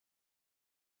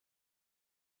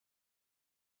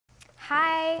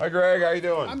Hi. Hi, Greg. How you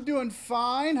doing? I'm doing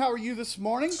fine. How are you this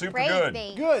morning? Super Great, good.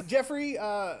 thanks. Good. Jeffrey,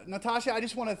 Natasha, I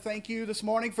just want to thank you this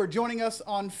morning for joining us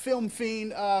on Film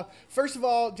Fiend. First of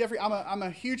all, Jeffrey, I'm a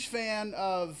huge fan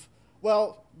of,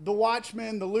 well, The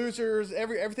Watchmen, The Losers,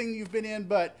 everything you've been in,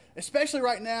 but especially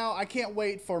right now, I can't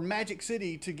wait for Magic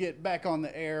City to get back on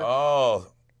the air. Oh,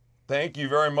 thank you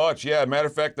very much. Yeah, matter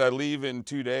of fact, I leave in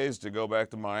 2 days to go back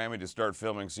to Miami to start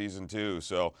filming season 2.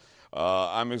 So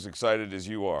I'm as excited as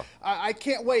you are. I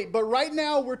can't wait. But right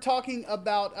now, we're talking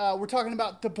about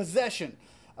the Possession.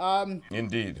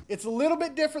 Indeed. It's a little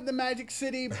bit different than Magic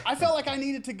City. I felt like I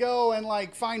needed to go and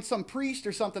like find some priest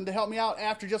or something to help me out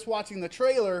after just watching the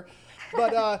trailer.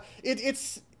 But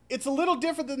it's a little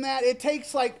different than that. It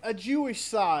takes like a Jewish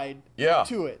side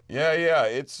to it. Yeah.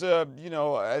 It's you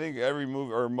know, I think every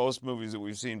movie or most movies that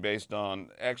we've seen based on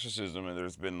exorcism, and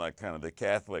there's been like kind of the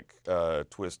Catholic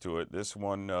twist to it. This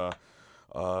one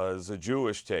is a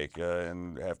Jewish take,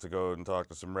 and have to go and talk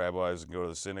to some rabbis and go to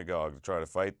the synagogue to try to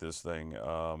fight this thing.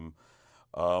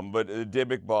 But the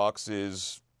Dybbuk box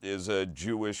is a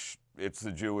Jewish. It's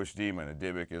the Jewish demon. A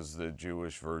Dybbuk is the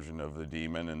Jewish version of the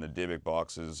demon, and the Dybbuk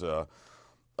box is a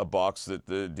box that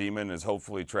the demon is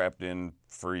hopefully trapped in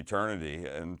for eternity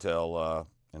until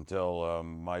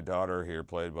my daughter here,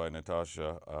 played by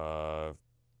Natasha,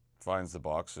 finds the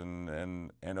box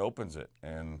and opens it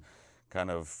and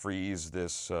kind of frees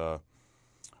this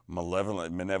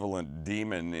malevolent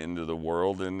demon into the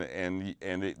world, and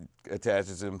it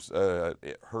attaches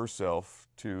herself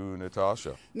to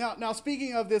Natasha. Now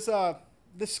speaking of this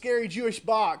scary Jewish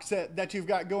box that you've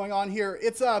got going on here,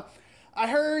 I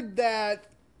heard that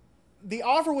the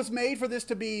offer was made for this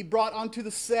to be brought onto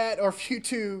the set or for you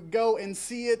to go and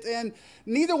see it, and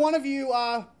neither one of you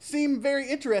seem very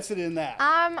interested in that.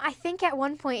 I think at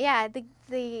one point, yeah,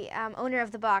 the owner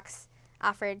of the box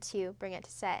offered to bring it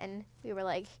to set, and we were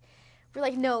like,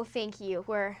 no, thank you,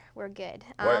 we're good.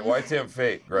 Why tempt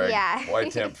fate, Greg? Yeah. Why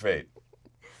tempt fate?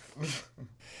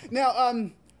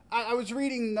 Now, I was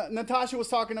reading. Natasha was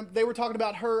talking. They were talking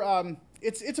about her.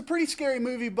 It's a pretty scary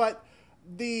movie, but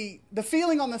the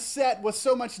feeling on the set was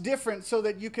so much different, so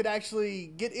that you could actually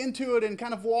get into it and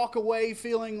kind of walk away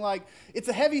feeling like it's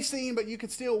a heavy scene, but you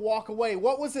could still walk away.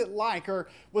 What was it like, or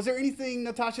was there anything,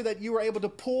 Natasha, that you were able to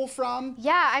pull from?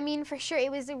 Yeah, I mean, for sure,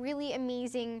 it was a really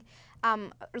amazing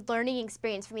learning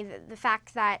experience for me. The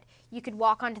fact that you could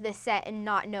walk onto the set and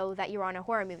not know that you were on a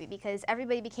horror movie, because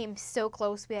everybody became so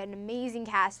close. We had an amazing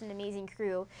cast, an amazing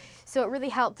crew, so it really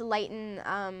helped to lighten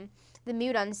the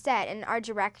mood on set. And our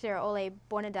director, Ole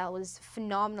Bornedal, was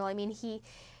phenomenal. I mean, he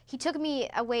took me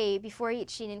away before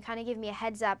each scene and kind of gave me a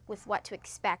heads up with what to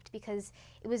expect, because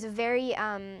it was a very,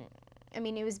 I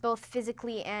mean, it was both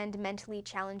physically and mentally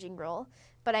challenging role.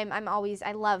 But I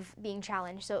love being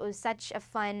challenged, so it was such a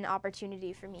fun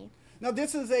opportunity for me. Now,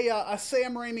 this is a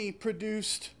Sam Raimi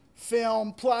produced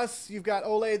film, plus you've got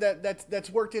Ole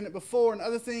that's worked in it before and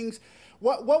other things.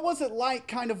 What was it like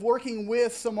kind of working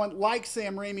with someone like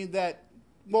Sam Raimi that,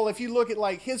 well, if you look at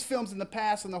like his films in the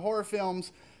past and the horror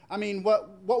films, I mean, what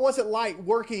was it like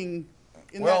working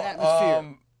in that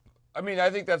atmosphere? I mean, I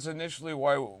think that's initially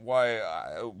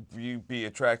why you'd be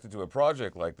attracted to a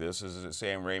project like this, is that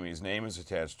Sam Raimi's name is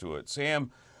attached to it.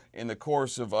 Sam, in the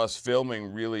course of us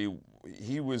filming, really,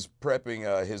 he was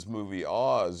prepping his movie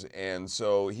Oz, and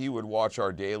so he would watch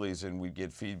our dailies and we'd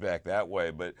get feedback that way.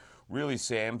 But really,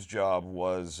 Sam's job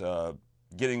was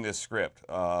getting this script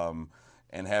and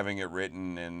having it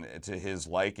written and to his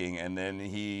liking, and then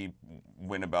he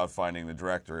went about finding the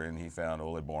director, and he found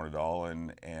Ole Bornedal,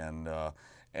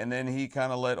 and then he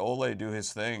kind of let Ole do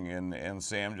his thing, and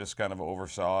Sam just kind of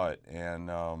oversaw it. And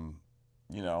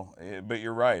you know, but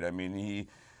you're right. I mean,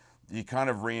 he kind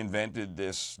of reinvented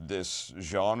this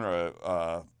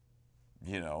genre,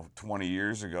 you know, 20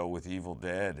 years ago with Evil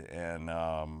Dead, and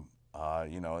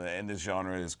you know, and this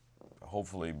genre is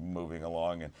hopefully moving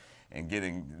along and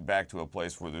getting back to a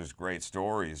place where there's great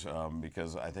stories,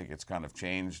 because I think it's kind of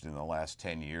changed in the last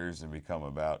 10 years and become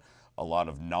about a lot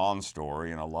of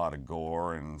non-story and a lot of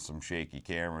gore and some shaky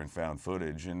camera and found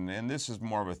footage. And this is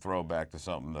more of a throwback to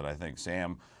something that I think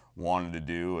Sam wanted to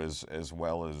do, as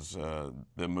well as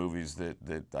the movies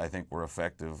that I think were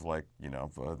effective, like, you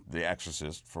know, The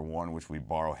Exorcist, for one, which we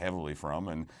borrow heavily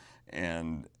from,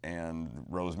 and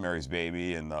Rosemary's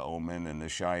Baby and The Omen and The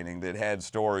Shining, that had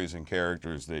stories and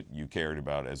characters that you cared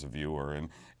about as a viewer,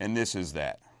 and this is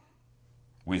that.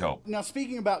 We hope. Now,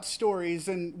 speaking about stories,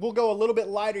 and we'll go a little bit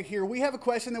lighter here, we have a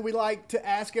question that we like to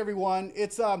ask everyone.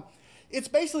 It's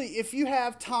basically, if you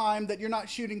have time that you're not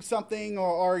shooting something,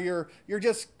 or you're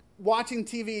just watching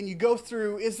TV and you go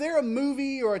through, is there a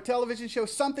movie or a television show,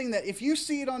 something that if you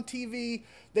see it on TV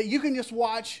that you can just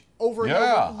watch over and over?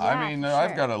 Yeah, Yeah, I mean, for I've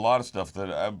sure. got a lot of stuff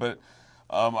that, but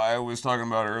I was talking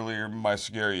about earlier, my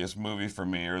scariest movie for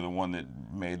me, or the one that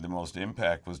made the most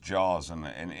impact, was Jaws. And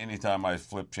anytime I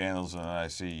flip channels and I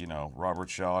see, you know, Robert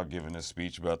Shaw giving a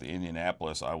speech about the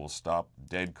Indianapolis, I will stop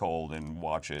dead cold and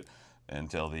watch it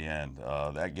until the end.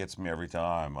 That gets me every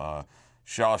time.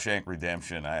 Shawshank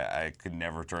Redemption, I could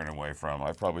never turn away from.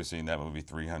 I've probably seen that movie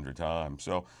 300 times.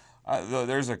 So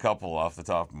there's a couple off the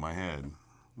top of my head.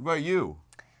 What about you?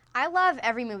 I love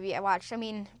every movie I watch.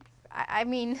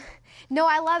 No,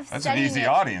 I love That's studying an easy it.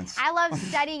 audience. I love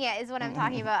studying it is what I'm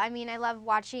talking about. I mean, I love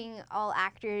watching all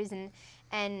actors and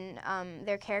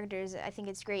their characters. I think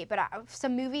it's great. But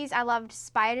some movies, I loved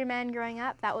Spider-Man growing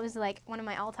up. That was like one of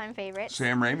my all-time favorites.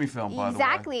 Sam Raimi film, by the way.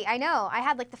 Exactly, I know. I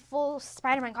had like the full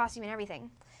Spider-Man costume and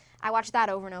everything. I watched that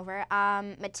over and over.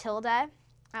 Matilda,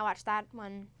 I watched that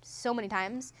one so many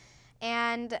times.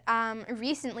 And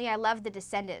recently, I love The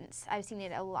Descendants. I've seen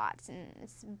it a lot, and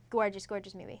it's a gorgeous,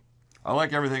 gorgeous movie. I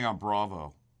like everything on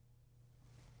Bravo.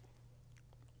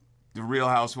 The Real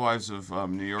Housewives of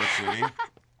New York City.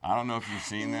 I don't know if you've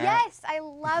seen that. Yes, I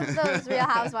love those Real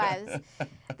Housewives.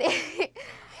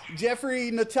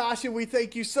 Jeffrey, Natasha, we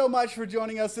thank you so much for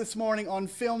joining us this morning on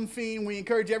Film Fiend. We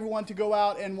encourage everyone to go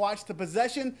out and watch The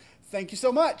Possession. Thank you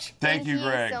so much. Thank you,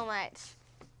 Greg. so much.